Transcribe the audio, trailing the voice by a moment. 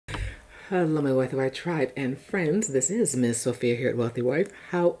Hello, my Wealthy Wife tribe and friends. This is Miss Sophia here at Wealthy Wife.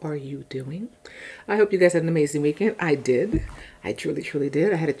 How are you doing? I hope you guys had an amazing weekend. I did. I truly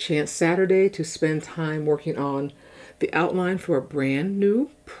did. I had a chance Saturday to spend time working on the outline for a brand new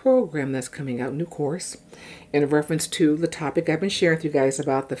program that's coming out, new course, in reference to the topic I've been sharing with you guys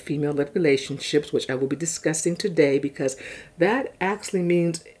about the female-led relationships, which I will be discussing today because that actually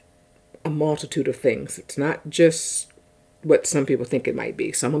means a multitude of things. It's not just what some people think it might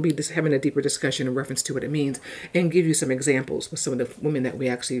be. So I'm going to be just having a deeper discussion in reference to what it means and give you some examples with some of the women that we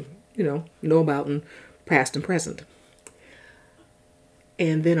actually, know about in past and present.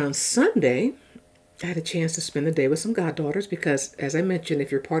 And then on Sunday, I had a chance to spend the day with some goddaughters because, as I mentioned,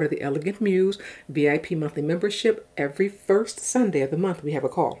 if you're part of the Elegant Muse VIP monthly membership, every first Sunday of the month we have a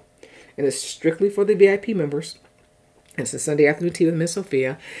call. And it's strictly for the VIP members. It's a Sunday afternoon tea with Miss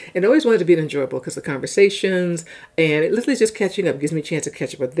Sophia. And I always wanted to be enjoyable because the conversations and it literally just catching up gives me a chance to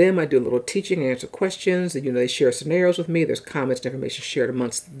catch up with them. I do a little teaching and answer questions. And, they share scenarios with me. There's comments and information shared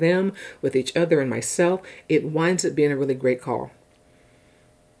amongst them, with each other and myself. It winds up being a really great call.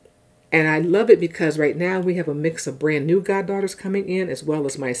 And I love it because right now we have a mix of brand new goddaughters coming in as well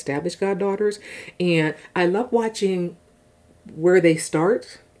as my established goddaughters. And I love watching where they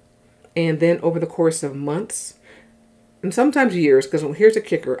start and then over the course of months and sometimes years, because here's a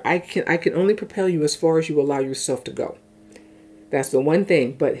kicker. I can only propel you as far as you allow yourself to go. That's the one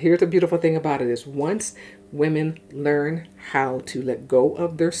thing. But here's the beautiful thing about it is once women learn how to let go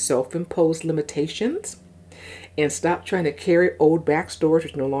of their self-imposed limitations and stop trying to carry old backstories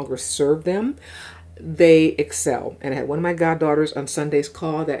which no longer serve them, they excel. And I had one of my goddaughters on Sunday's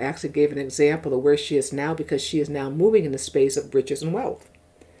call that actually gave an example of where she is now because she is now moving in the space of riches and wealth.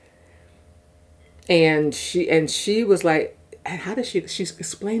 And she was like, how did she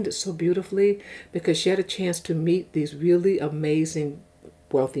explained it so beautifully because she had a chance to meet these really amazing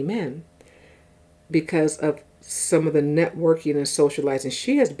wealthy men because of some of the networking and socializing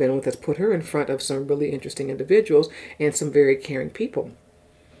she has been with has put her in front of some really interesting individuals and some very caring people.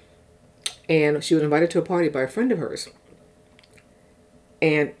 And she was invited to a party by a friend of hers.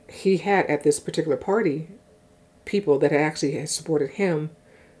 And he had at this particular party people that actually had supported him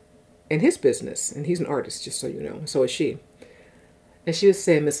in his business, and he's an artist, just so you know, and so is she. And she was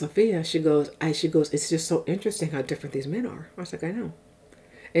saying, Miss Sophia, she goes, it's just so interesting how different these men are. I was like, I know.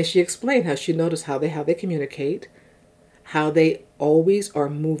 And she explained how she noticed how they communicate, how they always are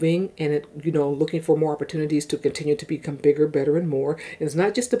moving and looking for more opportunities to continue to become bigger, better, and more. And it's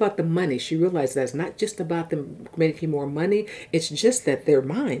not just about the money. She realized that it's not just about them making more money. It's just that their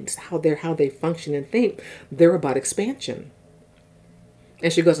minds, how they function and think, they're about expansion.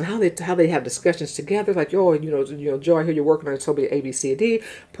 And she goes, and how they have discussions together, like, Joe, I hear you're working on a Toby ABCD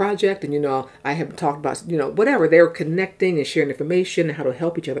project, and I have talked about, whatever. They're connecting and sharing information and how to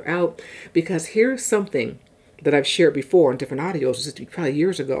help each other out. Because here's something that I've shared before in different audios, this is probably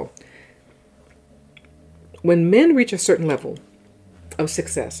years ago. When men reach a certain level of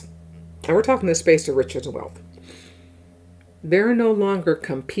success, and we're talking the space of riches and wealth, they're no longer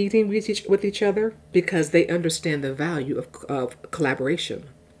competing with each other because they understand the value of collaboration.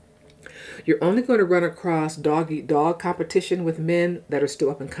 You're only going to run across dog-eat-dog competition with men that are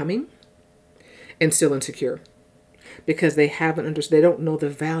still up and coming and still insecure because they don't know the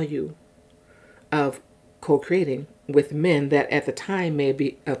value of co-creating with men that at the time may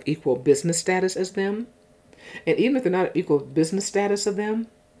be of equal business status as them. And even if they're not of equal business status of them,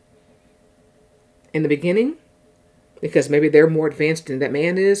 in the beginning, because maybe they're more advanced than that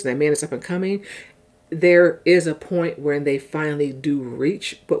man is, and that man is up and coming, there is a point when they finally do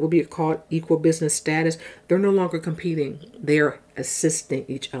reach what would be called equal business status. They're no longer competing. They're assisting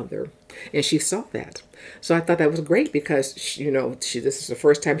each other. And she saw that. So I thought that was great because, this is the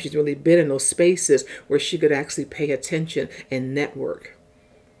first time she's really been in those spaces where she could actually pay attention and network,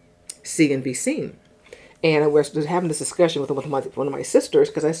 see and be seen. And I was having this discussion with one of my sisters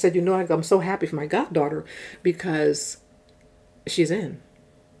because I said, I'm so happy for my goddaughter because she's in.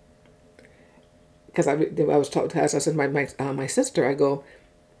 Because I was talking to her, so I said, my sister, I go,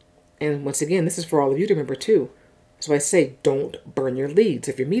 and once again, this is for all of you to remember too. So I say, don't burn your leads.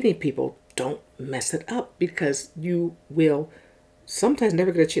 If you're meeting people, don't mess it up because you will sometimes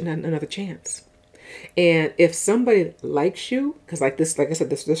never get another chance. And if somebody likes you, because like I said,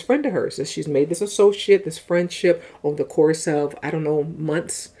 this friend of hers, she's made this associate, this friendship over the course of, I don't know,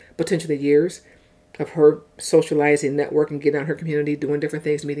 months, potentially years of her socializing, networking, getting out in her community, doing different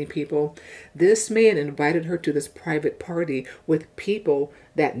things, meeting people. This man invited her to this private party with people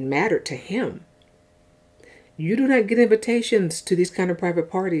that mattered to him. You do not get invitations to these kind of private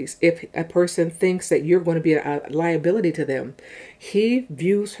parties if a person thinks that you're going to be a liability to them. He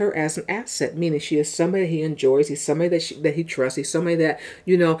views her as an asset, meaning she is somebody he enjoys. He's somebody that he trusts. He's somebody that,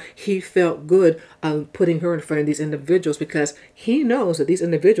 he felt good putting her in front of these individuals because he knows that these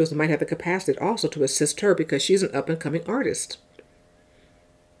individuals might have the capacity also to assist her because she's an up-and-coming artist.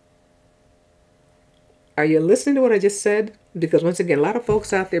 Are you listening to what I just said? Because once again, a lot of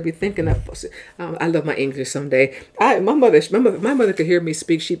folks out there be thinking that I love my English someday. My mother could hear me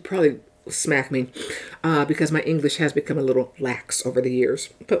speak, she'd probably smack me because my English has become a little lax over the years.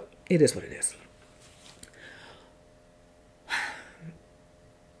 But it is what it is.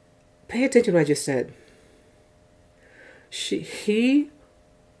 Pay attention to what I just said. He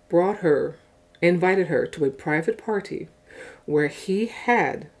brought her, invited her to a private party where he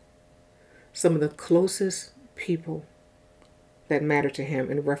had some of the closest people that matter to him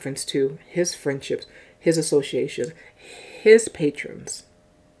in reference to his friendships, his associations, his patrons.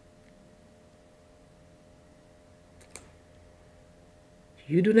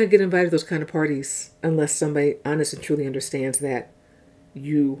 You do not get invited to those kind of parties unless somebody honest and truly understands that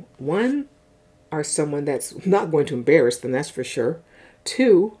you, one, are someone that's not going to embarrass them, that's for sure.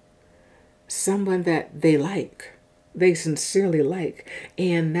 Two, someone that they like. They sincerely like,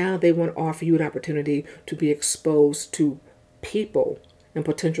 and now they want to offer you an opportunity to be exposed to people and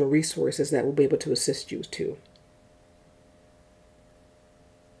potential resources that will be able to assist you too.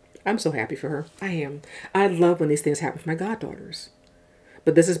 I'm so happy for her. I am. I love when these things happen for my goddaughters.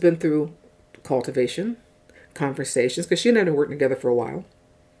 But this has been through cultivation, conversations, because she and I have been working together for a while.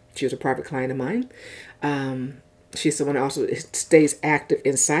 She was a private client of mine. She's someone who also stays active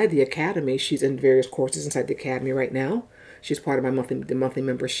inside the academy. She's in various courses inside the academy right now. She's part of my monthly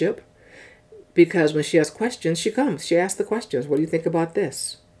membership. Because when she has questions, she comes. She asks the questions. What do you think about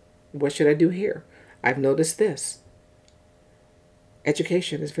this? What should I do here? I've noticed this.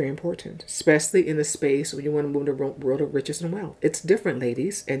 Education is very important, especially in the space when you want to move to the world of riches and wealth. It's different,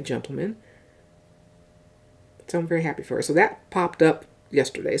 ladies and gentlemen. So I'm very happy for her. So that popped up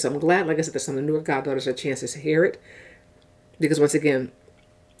yesterday. So I'm glad, like I said, that some of the newer goddaughters had a chance to hear it. Because once again,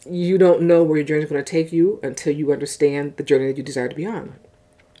 you don't know where your journey is going to take you until you understand the journey that you desire to be on.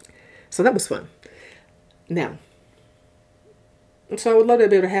 So that was fun. Now, so I would love to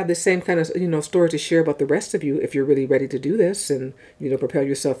be able to have the same kind of, story to share about the rest of you if you're really ready to do this and, propel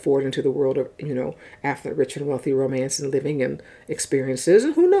yourself forward into the world of, affluent, rich, and wealthy romance and living and experiences.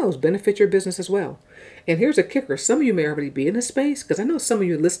 And who knows, benefit your business as well. And here's a kicker. Some of you may already be in this space because I know some of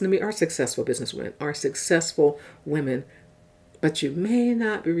you listening to me are successful businesswomen, are successful women, but you may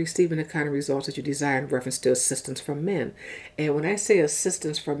not be receiving the kind of results that you desire in reference to assistance from men. And when I say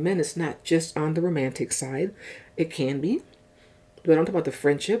assistance from men, it's not just on the romantic side. It can be. But I'm talking about the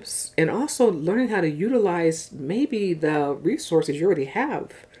friendships and also learning how to utilize maybe the resources you already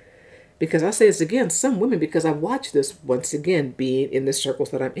have. Because I say this again, some women, because I've watched this once again, being in the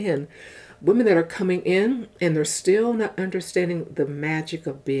circles that I'm in, women that are coming in and they're still not understanding the magic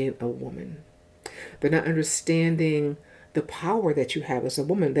of being a woman. They're not understanding the power that you have as a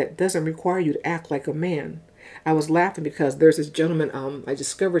woman that doesn't require you to act like a man. I was laughing because there's this gentleman, I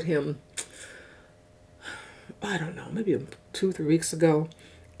discovered him, I don't know, maybe 2 or 3 weeks ago.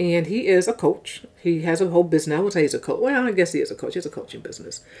 And he is a coach. He has a whole business. I would say he's a coach. Well, I guess he is a coach. He has a coaching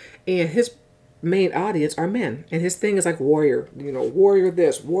business. And his main audience are men. And his thing is like warrior, warrior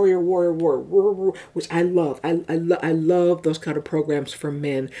this, warrior, which I love. I love those kind of programs for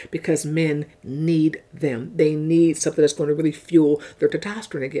men because men need them. They need something that's going to really fuel their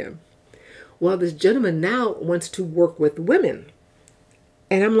testosterone again. Well, this gentleman now wants to work with women.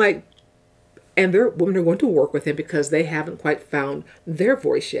 And I'm like, and women are going to work with him because they haven't quite found their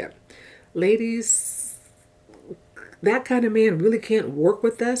voice yet. Ladies, that kind of man really can't work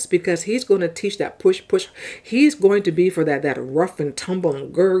with us because he's going to teach that push. He's going to be for that rough and tumble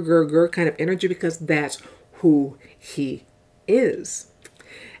and gur kind of energy because that's who he is.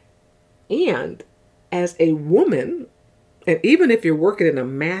 And as a woman, and even if you're working in a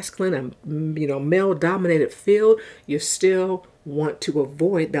masculine and male-dominated field, you still want to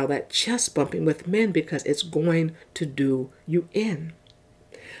avoid now that chest bumping with men because it's going to do you in.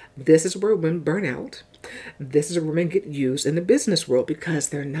 This is where women burn out. This is where women get used in the business world because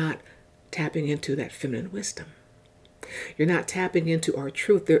they're not tapping into that feminine wisdom. You're not tapping into our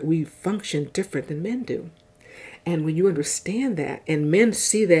truth that we function different than men do. And when you understand that, and men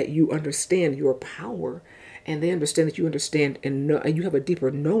see that you understand your power, and they understand that you understand and know, you have a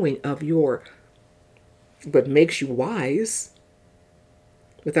deeper knowing of what makes you wise,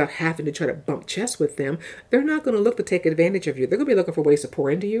 without having to try to bump chests with them, they're not going to look to take advantage of you. They're going to be looking for ways to pour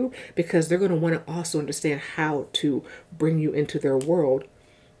into you because they're going to want to also understand how to bring you into their world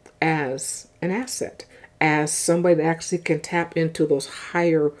as an asset, as somebody that actually can tap into those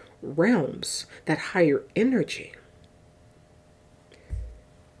higher realms, that higher energy.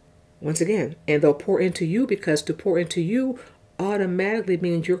 Once again, and they'll pour into you because to pour into you automatically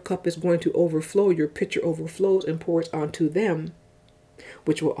means your cup is going to overflow, your pitcher overflows and pours onto them,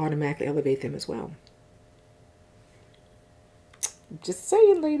 which will automatically elevate them as well. Just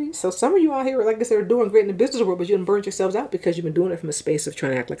saying, ladies. So some of you out here, like I said, are doing great in the business world, but you done burned yourselves out because you've been doing it from a space of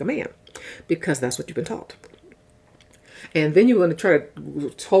trying to act like a man, because that's what you've been taught. And then you're going to try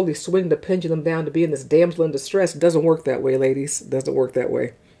to totally swing the pendulum down to being this damsel in distress. It doesn't work that way, ladies. It doesn't work that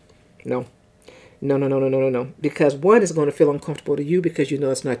way. No. No, no, no, no, no, no, no. Because one is going to feel uncomfortable to you because you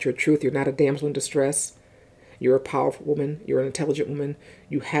know it's not your truth. You're not a damsel in distress. You're a powerful woman. You're an intelligent woman.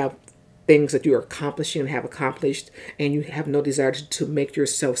 You have things that you are accomplishing and have accomplished, and you have no desire to make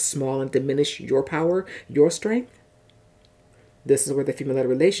yourself small and diminish your power, your strength. This is where the female-led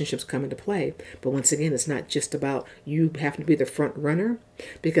relationships come into play. But once again, it's not just about you having to be the front runner,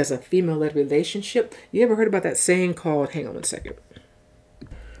 because a female-led relationship, you ever heard about that saying called, hang on one second,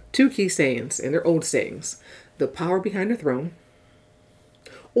 2 key sayings, and they're old sayings: the power behind the throne,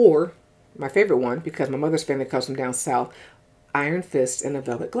 or my favorite one, because my mother's family comes from down south, iron fist and a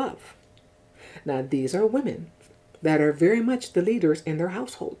velvet glove. Now, these are women that are very much the leaders in their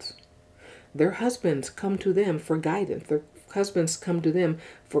households. Their husbands come to them for guidance. Their husbands come to them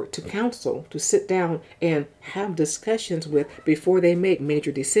to counsel, to sit down and have discussions with before they make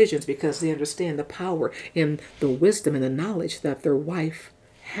major decisions, because they understand the power and the wisdom and the knowledge that their wife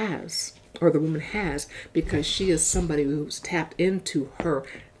has, or the woman has, because she is somebody who's tapped into her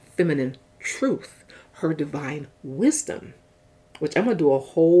feminine truth, her divine wisdom, which I'm going to do a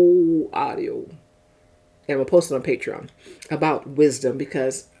whole audio, and I'm going to post it on Patreon, about wisdom,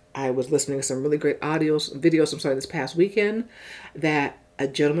 because I was listening to some really great videos, this past weekend, that a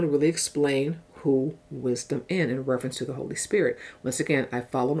gentleman really explained who wisdom in reference to the Holy Spirit. Once again, I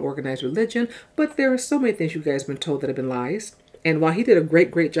follow an organized religion, but there are so many things you guys have been told that have been lies. And while he did a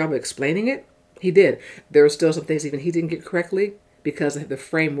great job of explaining it, he did. There are still some things even he didn't get correctly because of the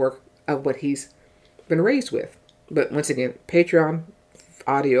framework of what he's been raised with. But once again, Patreon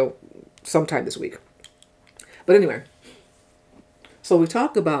audio sometime this week. But anyway, so we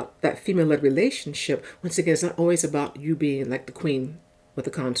talk about that female-led relationship. Once again, it's not always about you being like the queen with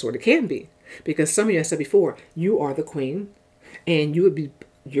the consort. It can be, because some of you, I said before, you are the queen, and you're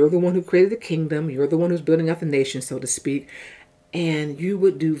the one who created the kingdom. You're the one who's building up the nation, so to speak. And you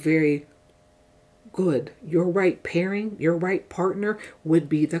would do very good. Your right pairing, your right partner would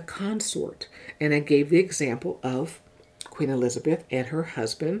be the consort. And I gave the example of Queen Elizabeth and her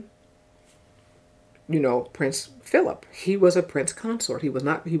husband, Prince Philip. He was a prince consort. He was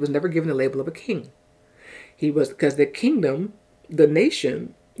never given the label of a king. He was, because the kingdom, the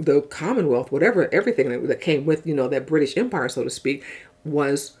nation, the Commonwealth, whatever, everything that came with, that British Empire, so to speak,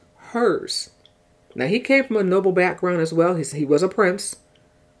 was hers. Now, he came from a noble background as well. He was a prince.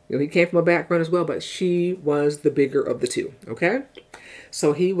 He came from a background as well, but she was the bigger of the two, okay?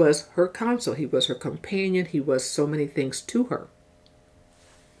 So he was her consort. He was her companion. He was so many things to her.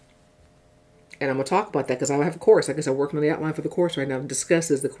 And I'm going to talk about that because I have a course. I guess I'm working on the outline for the course right now. It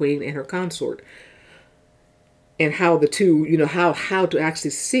discusses the queen and her consort, and how the two, how to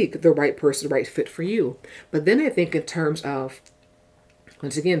actually seek the right person, the right fit for you. But then I think in terms of,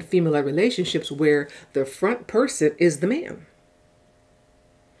 once again, female-led relationships where the front person is the man.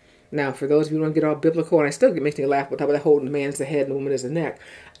 Now, for those of you who don't get all biblical, and I still get makes me laugh, but talk about holding the man as the head and the woman as the neck.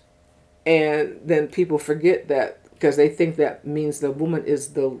 And then people forget that because they think that means the woman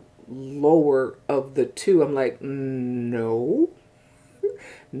is the lower of the two. I'm like, no.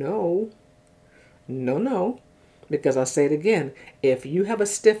 Because I'll say it again. If you have a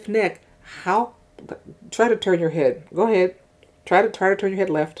stiff neck, try to turn your head. Go ahead. Try to turn your head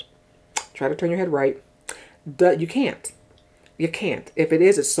left. Try to turn your head right. You can't. You can't. If it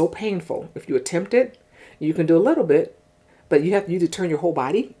is, it's so painful. If you attempt it, you can do a little bit, but you have to turn your whole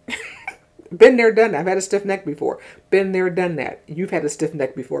body. Been there, done that. I've had a stiff neck before. Been there, done that. You've had a stiff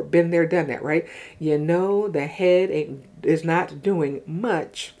neck before. Been there, done that, right? The head is not doing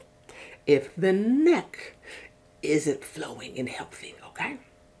much if the neck isn't flowing and healthy, okay?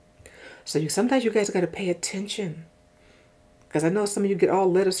 So sometimes you guys got to pay attention. Because I know some of you get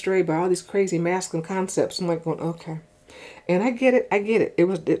all led astray by all these crazy masculine concepts. I'm like going, okay. And I get it.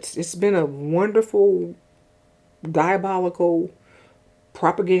 It's been a wonderful, diabolical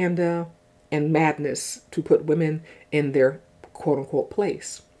propaganda and madness to put women in their quote unquote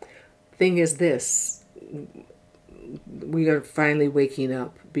place. Thing is this, we are finally waking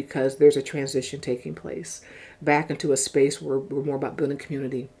up because there's a transition taking place back into a space where we're more about building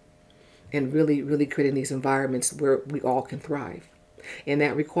community and really, really creating these environments where we all can thrive. And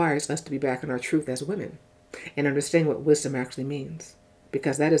that requires us to be back in our truth as women and understand what wisdom actually means,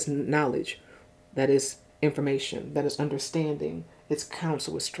 because that is knowledge, that is information, that is understanding, it's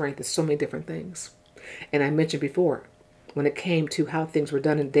counsel, it's strength, it's so many different things. And I mentioned before, when it came to how things were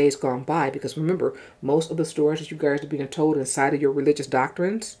done in days gone by, because remember, most of the stories that you guys are being told inside of your religious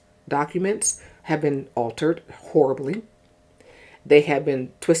documents have been altered horribly. They have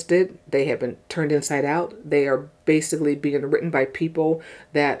been twisted. They have been turned inside out. They are basically being written by people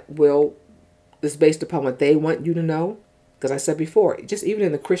that is based upon what they want you to know. Because I said before, just even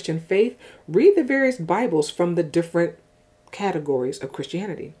in the Christian faith, read the various Bibles from the different categories of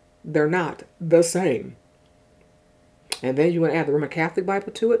Christianity. They're not the same. And then you want to add the Roman Catholic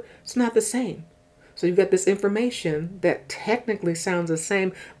Bible to it, it's not the same. So you've got this information that technically sounds the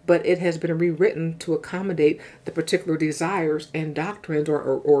same, but it has been rewritten to accommodate the particular desires and doctrines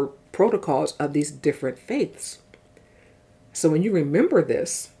or protocols of these different faiths. So when you remember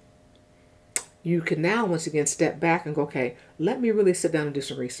this, you can now once again step back and go, okay, let me really sit down and do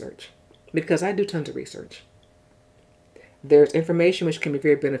some research, because I do tons of research. There's information which can be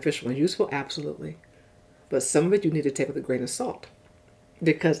very beneficial and useful, absolutely. But some of it you need to take with a grain of salt,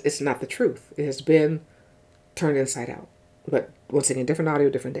 because it's not the truth. It has been turned inside out. But once again, different audio,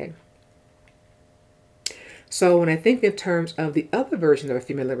 different day. So when I think in terms of the other version of a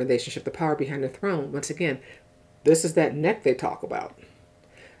female relationship, the power behind the throne, once again, this is that neck they talk about.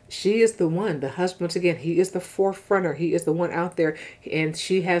 She is the one, the husband, once again, he is the forefronter. He is the one out there, and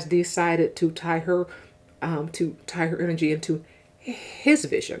she has decided to tie her energy into his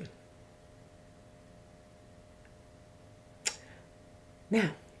vision.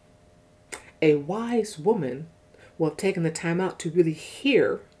 Now, a wise woman will have taken the time out to really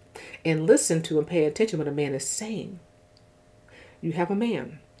hear and listen to and pay attention to what a man is saying. You have a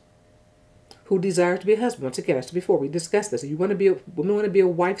man who desires to be a husband. Once again, as before, we discussed this. You want to be women want to be a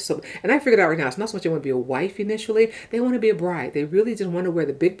wife. So, and I figured out right now, it's not so much they want to be a wife initially. They want to be a bride. They really just want to wear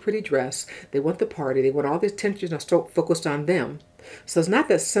the big, pretty dress. They want the party. They want all the attention focused on them. So it's not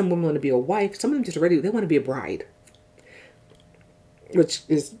that some women want to be a wife. Some of them just they want to be a bride. Which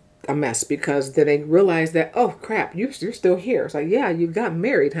is a mess, because then they realize that, oh crap, you're still here. It's like, yeah, you got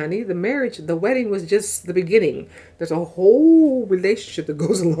married, honey. The wedding was just the beginning. There's a whole relationship that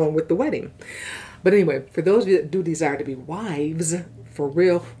goes along with the wedding. But anyway, for those of you that do desire to be wives, for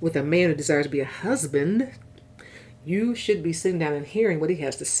real, with a man who desires to be a husband, you should be sitting down and hearing what he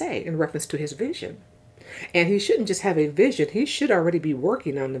has to say in reference to his vision. And he shouldn't just have a vision. He should already be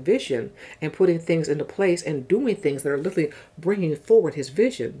working on the vision and putting things into place and doing things that are literally bringing forward his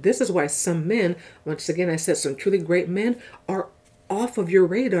vision. This is why some men, once again, I said some truly great men, are off of your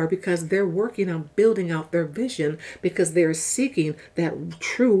radar, because they're working on building out their vision, because they're seeking that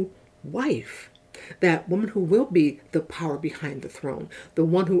true wife. That woman who will be the power behind the throne. The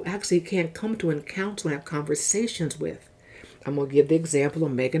one who actually can come to and counsel and have conversations with. I'm going to give the example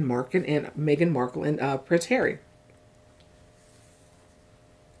of Meghan Markle and Prince Harry.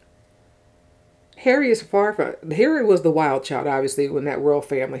 Harry was the wild child, obviously, in that royal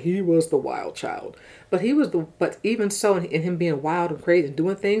family. He was the wild child. But even so, in him being wild and crazy and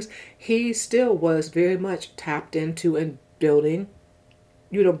doing things, he still was very much tapped into and building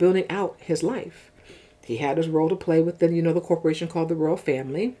out his life. He had his role to play within, the corporation called the royal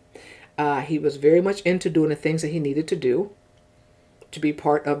family. He was very much into doing the things that he needed to do to be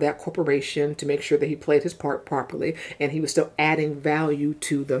part of that corporation, to make sure that he played his part properly, and he was still adding value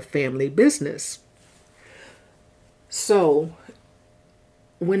to the family business. So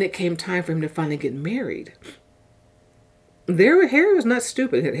when it came time for him to finally get married, Harry was not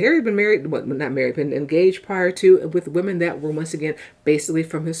stupid. Harry had been married, well, not married, been engaged prior to, with women that were, once again, basically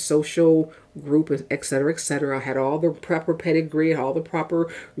from his social group, et cetera, had all the proper pedigree, all the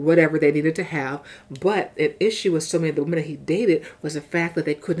proper whatever they needed to have. But an issue with so many of the women that he dated was the fact that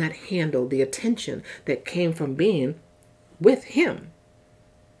they could not handle the attention that came from being with him.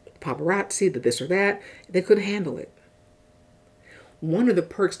 Paparazzi, the this or that, they couldn't handle it. One of the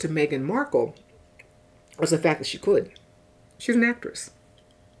perks to Meghan Markle was the fact that she could. She's an actress.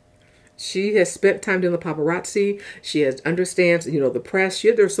 She has spent time doing the paparazzi. She understands, the press.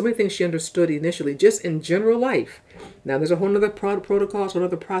 There's so many things she understood initially, just in general life. Now, there's a whole other protocol, so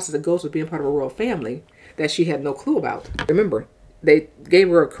another process that goes with being part of a royal family that she had no clue about. Remember, they gave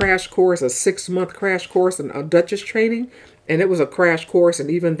her a crash course, a 6-month crash course in a Duchess training, and it was a crash course,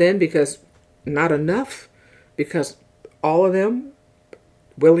 and even then, because not enough, because All of them,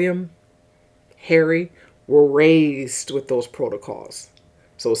 William, Harry, were raised with those protocols.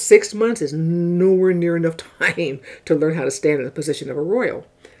 So 6 months is nowhere near enough time to learn how to stand in the position of a royal.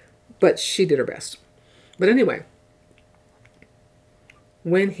 But she did her best. But anyway,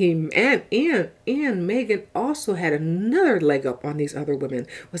 when he and Meghan also had another leg up on these other women,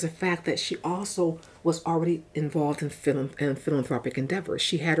 was the fact that she also was already involved in philanthropic endeavors.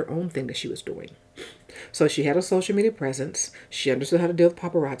 She had her own thing that she was doing. So she had a social media presence. She understood how to deal with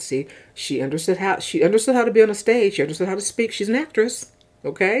paparazzi. She understood how to be on a stage. She understood how to speak. She's an actress,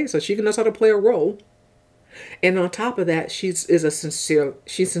 okay? So she knows how to play a role. And on top of that, she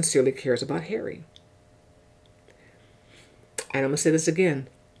sincerely cares about Harry. And I'm going to say this again.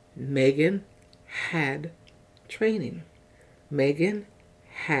 Meghan had training. Meghan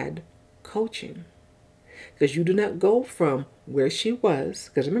had coaching. Because you do not go from where she was.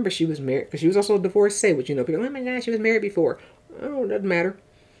 Because remember, she was married. Because she was also a divorcee, which, you know, people, oh my gosh, she was married before. Oh, it doesn't matter.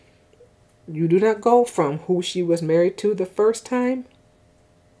 You do not go from who she was married to the first time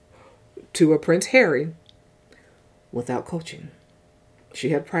to a Prince Harry without coaching. She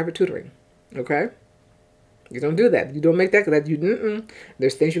had private tutoring. Okay? You don't do that. You don't make that.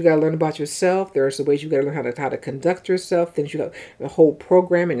 There's things you got to learn about yourself. There's the ways you got to learn how to conduct yourself. Things you got, the whole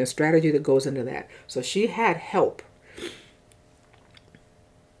programming and strategy that goes into that. So she had help.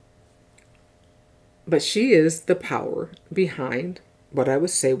 But she is the power behind what I would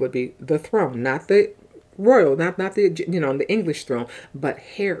say would be the throne, not the royal, not the the English throne, but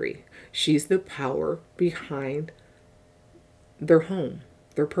Harry. She's the power behind their home,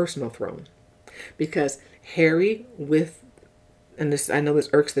 their personal throne, because Harry and this, I know this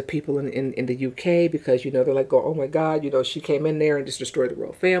irks the people in the UK, because they're like, oh my God, she came in there and just destroyed the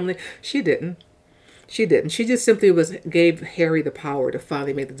royal family. She didn't. She just simply gave Harry the power to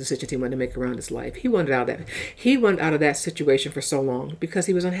finally make the decisions he wanted to make around his life. He wanted out of that situation for so long because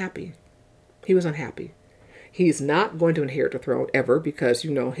he was unhappy. He was unhappy. He's not going to inherit the throne ever because,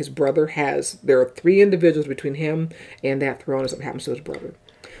 his brother there are 3 individuals between him and that throne as what happens to his brother.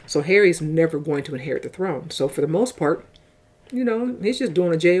 So Harry's never going to inherit the throne. So for the most part, he's just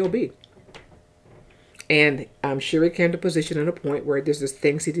doing a job. And I'm sure he came to a position and a point where there's just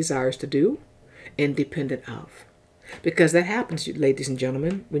things he desires to do independent of. Because that happens, ladies and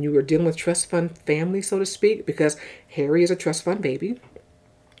gentlemen, when you are dealing with trust fund family, so to speak, because Harry is a trust fund baby.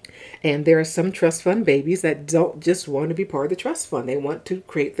 And there are some trust fund babies that don't just want to be part of the trust fund. They want to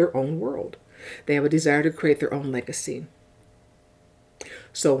create their own world. They have a desire to create their own legacy.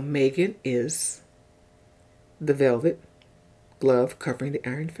 So Meghan is the velvet glove covering the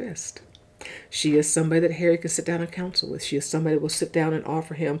iron fist. She is somebody that Harry can sit down and counsel with. She is somebody that will sit down and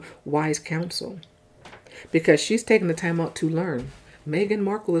offer him wise counsel. Because she's taking the time out to learn. Meghan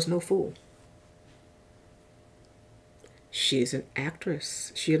Markle is no fool. She's an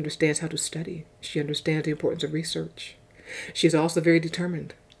actress. She understands how to study. She understands the importance of research. She's also very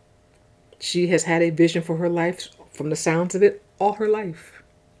determined. She has had a vision for her life, from the sounds of it, all her life.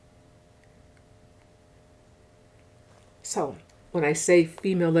 So, when I say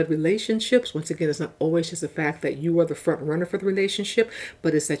female-led relationships, once again, it's not always just the fact that you are the front runner for the relationship,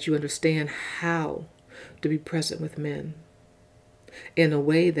 but it's that you understand how to be present with men in a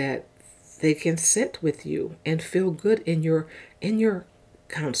way that they can sit with you and feel good in your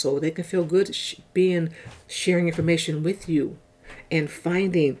counsel. They can feel good sharing information with you and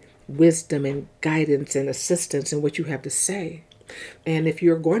finding wisdom and guidance and assistance in what you have to say. And if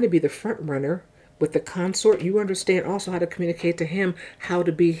you're going to be the front runner with the consort, you understand also how to communicate to him how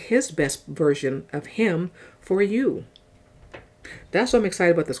to be his best version of him for you. That's why I'm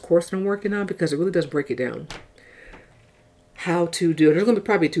excited about this course that I'm working on, because it really does break it down. How to do it. There's going to be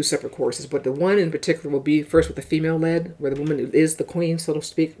probably 2 separate courses, but the one in particular will be first with the female-led, where the woman is the queen, so to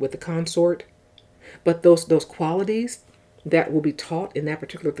speak, with the consort. But those qualities that will be taught in that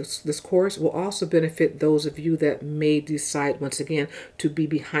particular this course will also benefit those of you that may decide, once again, to be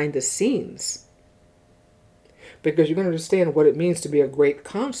behind the scenes. Because you're going to understand what it means to be a great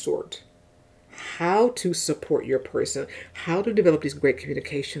consort. How to support your person. How to develop these great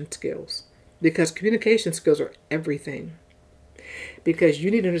communication skills. Because communication skills are everything. Because you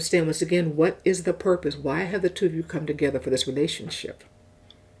need to understand, once again, what is the purpose? Why have the two of you come together for this relationship?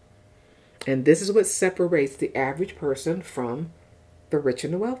 And this is what separates the average person from the rich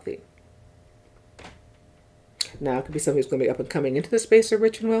and the wealthy. Now, it could be somebody who's going to be up and coming into the space of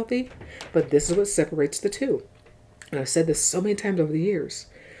rich and wealthy, but this is what separates the two. And I've said this so many times over the years.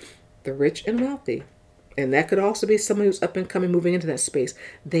 The rich and wealthy, and that could also be someone who's up and coming, moving into that space,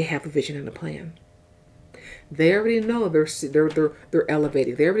 they have a vision and a plan. They already know they're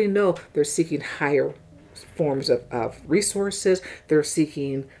elevating. They already know they're seeking higher forms of resources. They're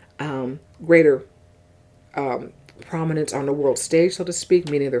seeking greater prominence on the world stage, so to speak,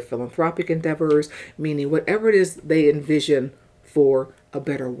 meaning their philanthropic endeavors, meaning whatever it is they envision for a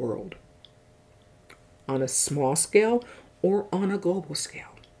better world on a small scale or on a global scale.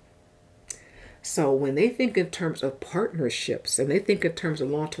 So when they think in terms of partnerships and they think in terms of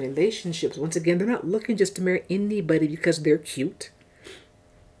long-term relationships, once again, they're not looking just to marry anybody because they're cute.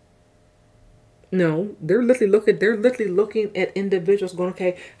 No, they're literally looking at individuals going,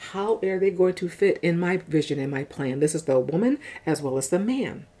 okay, how are they going to fit in my vision and my plan? This is the woman as well as the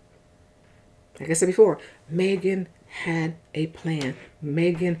man. Like I said before, Megan had a plan.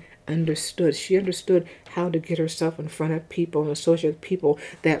 Megan understood. She understood how to get herself in front of people and associate with people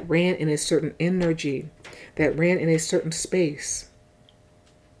that ran in a certain energy, that ran in a certain space.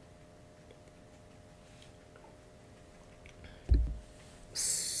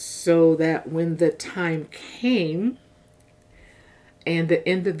 So that when the time came and the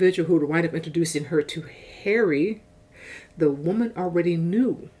individual who would wind up introducing her to Harry, the woman already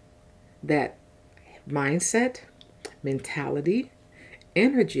knew that mindset, mentality,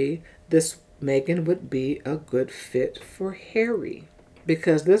 energy, this Megan would be a good fit for Harry.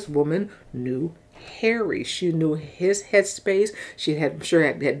 Because this woman knew Harry. She knew his headspace. She had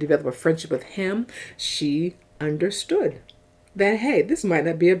developed a friendship with him. She understood that, hey, this might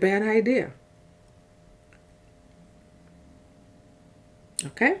not be a bad idea.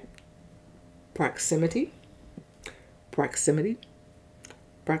 Okay? Proximity,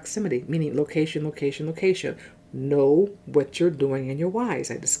 meaning location, location, location. Know what you're doing and your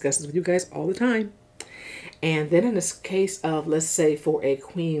whys. I discuss this with you guys all the time. And then in this case of, let's say for a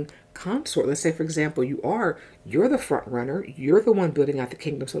queen consort, let's say for example, you're the front runner, you're the one building out the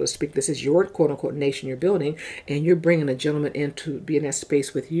kingdom, so to speak. This is your quote unquote nation you're building, and you're bringing a gentleman in to be in that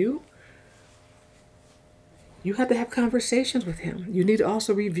space with you. You have to have conversations with him. You need to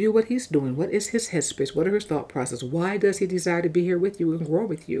also review what he's doing. What is his headspace? What are his thought process? Why does he desire to be here with you and grow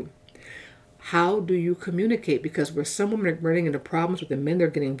with you? How do you communicate? Because where some women are running into problems with the men they're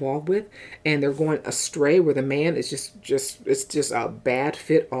getting involved with, and they're going astray, where the man is just a bad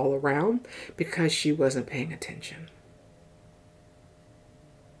fit all around because she wasn't paying attention.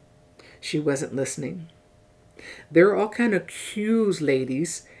 She wasn't listening. There are all kind of cues,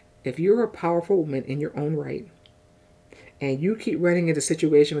 ladies. If you're a powerful woman in your own right, and you keep running into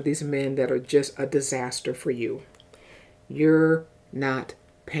situations with these men that are just a disaster for you, you're not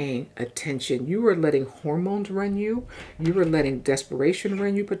paying attention. You are letting hormones run you. You are letting desperation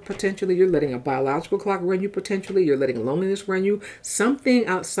run you potentially. You're letting a biological clock run you potentially. You're letting loneliness run you. Something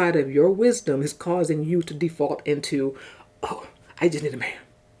outside of your wisdom is causing you to default into, oh, I just need a man.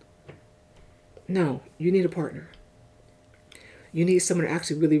 No, you need a partner. You need someone to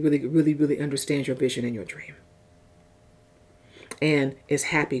actually really understands your vision and your dream, and is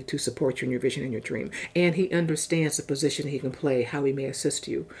happy to support you in your vision and your dream. And he understands the position he can play, how he may assist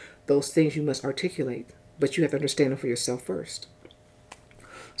you. Those things you must articulate, but you have to understand them for yourself first.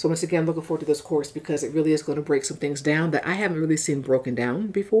 So once again, looking forward to this course because it really is going to break some things down that I haven't really seen broken down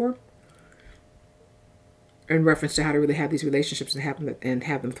before in reference to how to really have these relationships and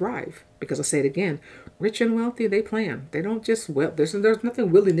have them thrive. Because I'll say it again, rich and wealthy, they plan. They don't just, there's nothing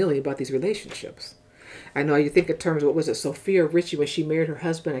willy-nilly about these relationships. I know you think in terms of, what was it, Sofia Let, when she married her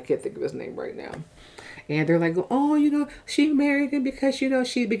husband, I can't think of his name right now. And they're like, oh, she married him because,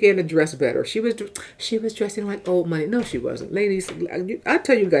 she began to dress better. She was dressing like old money. No, she wasn't. Ladies, I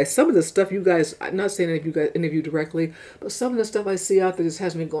tell you guys, some of the stuff you guys, I'm not saying if you guys interview directly, but some of the stuff I see out there just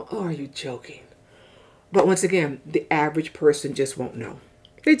has me going, oh, are you joking? But once again, the average person just won't know.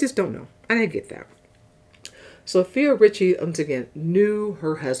 They just don't know. And I get that. Sofia Let, once again, knew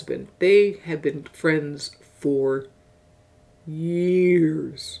her husband. They had been friends for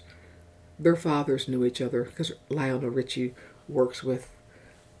years. Their fathers knew each other because Lionel Richie works with,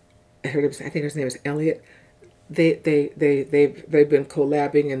 I think his name is Elliot. They've been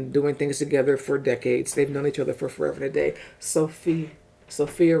collabing and doing things together for decades. They've known each other for forever and a day. Sofia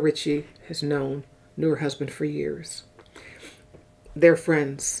Let knew her husband for years. They're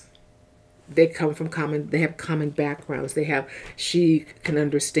friends. They have common backgrounds. She can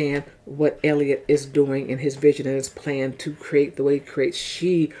understand what Elliot is doing in his vision and his plan to create the way he creates.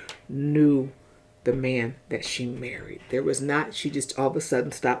 She knew the man that she married. She just all of a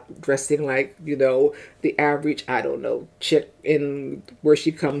sudden stopped dressing like, the average, I don't know, chick in where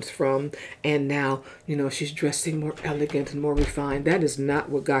she comes from. And now, she's dressing more elegant and more refined. That is not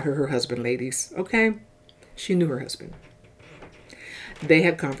what got her husband, ladies. Okay? She knew her husband. They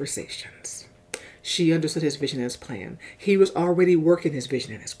had conversations. She understood his vision and his plan. He was already working his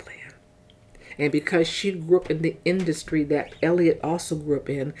vision and his plan. And because she grew up in the industry that Elliot also grew up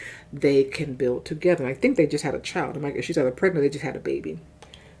in, they can build together. And I think they just had a child. She's either pregnant or they just had a baby.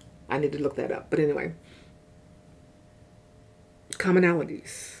 I need to look that up. But anyway,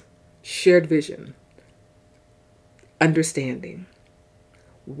 commonalities, shared vision, understanding,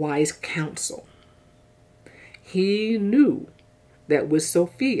 wise counsel. He knew that with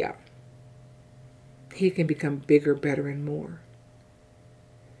Sofia, he can become bigger, better, and more.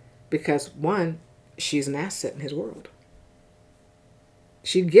 Because one, she's an asset in his world.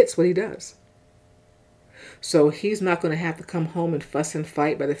 She gets what he does. So he's not going to have to come home and fuss and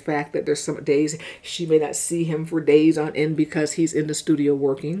fight by the fact that there's some days she may not see him for days on end because he's in the studio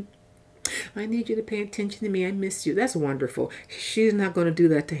working. I need you to pay attention to me. I miss you. That's wonderful. She's not going to do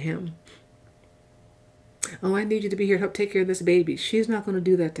that to him. Oh, I need you to be here to help take care of this baby. She's not going to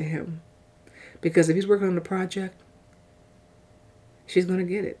do that to him. Because if he's working on the project, she's going to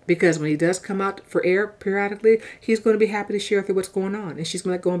get it. Because when he does come out for air periodically, he's going to be happy to share with her what's going on. And she's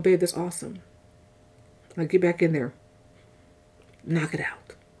going to go, and babe, that's awesome. Now get back in there. Knock it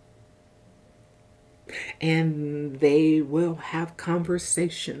out. And they will have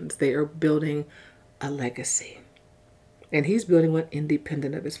conversations. They are building a legacy. And he's building one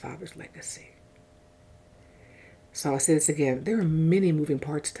independent of his father's legacy. So I'll say this again. There are many moving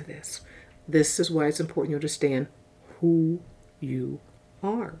parts to this. This is why it's important you understand who you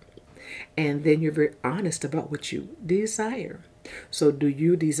are. And then you're very honest about what you desire. So do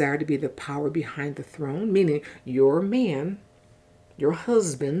you desire to be the power behind the throne? Meaning your man, your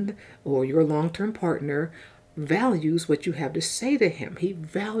husband, or your long-term partner values what you have to say to him. He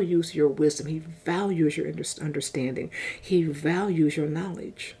values your wisdom. He values your understanding. He values your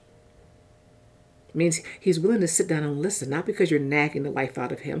knowledge. It means he's willing to sit down and listen, not because you're nagging the life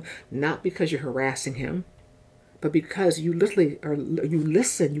out of him, not because you're harassing him, but because you literally you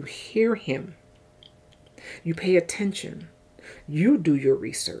listen, you hear him, you pay attention, you do your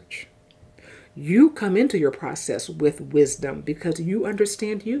research, you come into your process with wisdom because you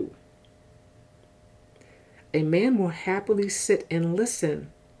understand you. A man will happily sit and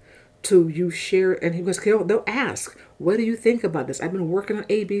listen to you share, and they'll ask, what do you think about this? I've been working on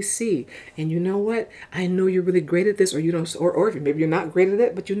ABC, and you know what? I know you're really great at this, or you don't, or maybe you're not great at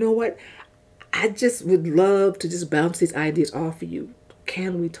it, but you know what? I just would love to just bounce these ideas off of you.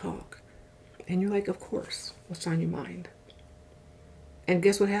 Can we talk? And you're like, of course. What's on your mind? And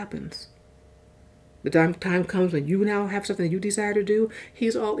guess what happens? The time comes when you now have something that you desire to do.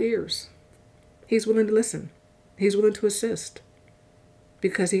 He's all ears. He's willing to listen. He's willing to assist.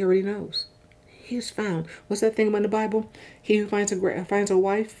 Because he already knows. He's found. What's that thing about the Bible? He who finds a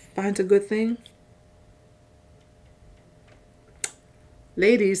wife finds a good thing.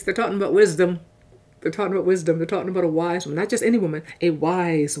 Ladies, they're talking about wisdom. They're talking about wisdom. They're talking about a wise woman. Not just any woman. A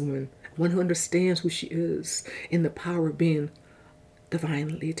wise woman. One who understands who she is in the power of being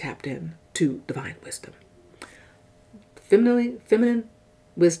divinely tapped in to divine wisdom. Feminine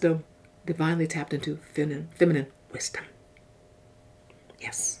wisdom, divinely tapped into feminine wisdom.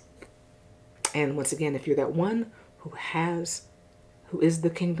 Yes. And once again, if you're that one who is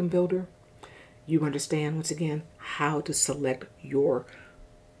the kingdom builder, you understand, once again, how to select your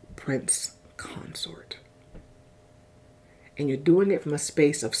prince consort. And you're doing it from a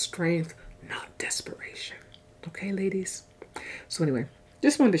space of strength, not desperation. Okay, ladies? So anyway,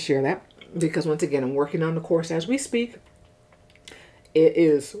 just wanted to share that because, once again, I'm working on the course as we speak. It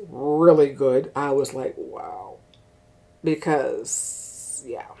is really good. I was like, wow. Because,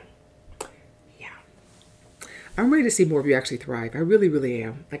 yeah. I'm ready to see more of you actually thrive. I really, really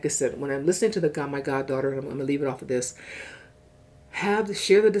am. Like I said, when I'm listening to my goddaughter, and I'm going to leave it off of this,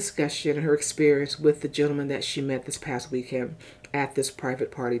 share the discussion and her experience with the gentleman that she met this past weekend at this private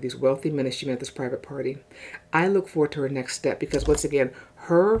party, these wealthy men that she met at this private party. I look forward to her next step because, once again,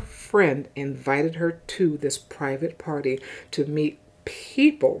 her friend invited her to this private party to meet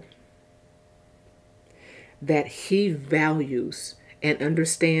people that he values and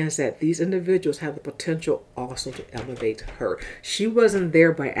understands that these individuals have the potential also to elevate her. She wasn't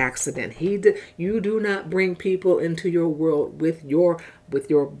there by accident. You do not bring people into your world with your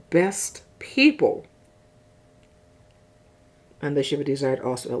best people unless you have a desire to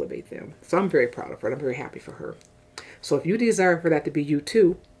also elevate them. So I'm very proud of her, and I'm very happy for her. So if you desire for that to be you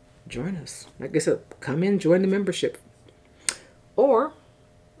too, join us. Like I said, come in, join the membership. Or,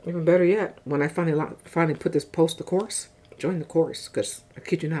 even better yet, when I finally put this the course, join the course, because I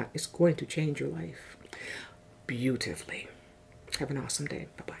kid you not, it's going to change your life beautifully. Have an awesome day.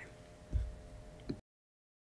 Bye-bye.